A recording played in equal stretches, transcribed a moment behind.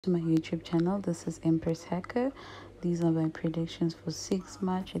To my YouTube channel. This is Empress Hacker. These are my predictions for 6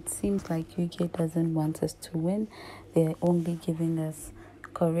 March. It seems like UK doesn't want us to win. They're only giving us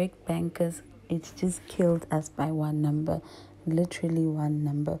correct bankers. It's just killed us by one number, literally one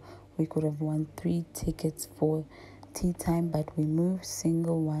number. We could have won 3 tickets for tea time, but we moved,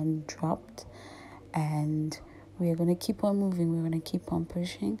 single one dropped, and we are going to keep on moving. We're going to keep on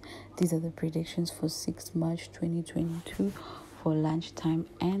pushing. These are the predictions for 6 March 2022 for lunchtime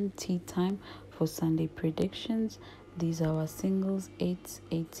and tea time. For Sunday predictions, these are our singles: 8,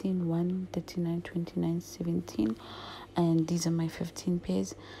 18, 1, 39, 29, 17. And these are my 15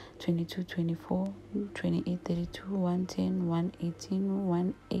 pairs: 22, 24, 28, 32, 110, 118,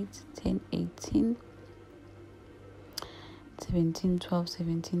 1, 8, 10, 18. 17, 12,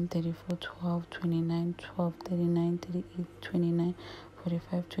 17, 34, 12, 29, 12, 39, 38, 29,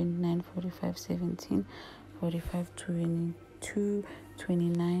 45, 29, 45, 17, 45, 22,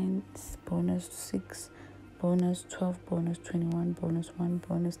 29, bonus 6, bonus 12, bonus 21, bonus 1,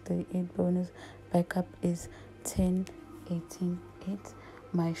 bonus 38, bonus backup is 10, 18, 8.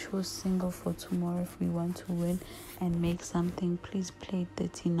 My show single for tomorrow, if we want to win and make something, please play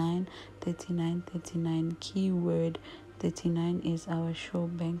 39, 39, 39. Keyword 39 is our show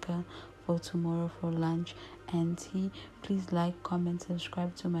banker for tomorrow for lunch and tea. Please like, comment,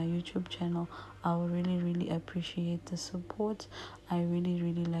 subscribe to my YouTube channel. I will really appreciate the support. I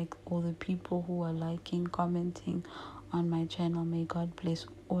really like all the people who are liking, commenting on my channel. May God bless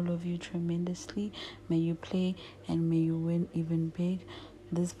all of you tremendously. May you play and may you win even big.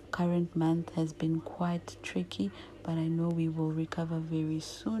 This current month has been quite tricky, but I know we will recover very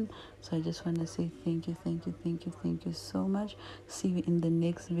soon. So I just want to say thank you so much. See you in the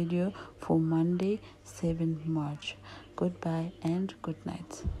next video for Monday, 7th March. Goodbye and good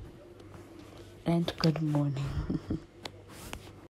night and good morning.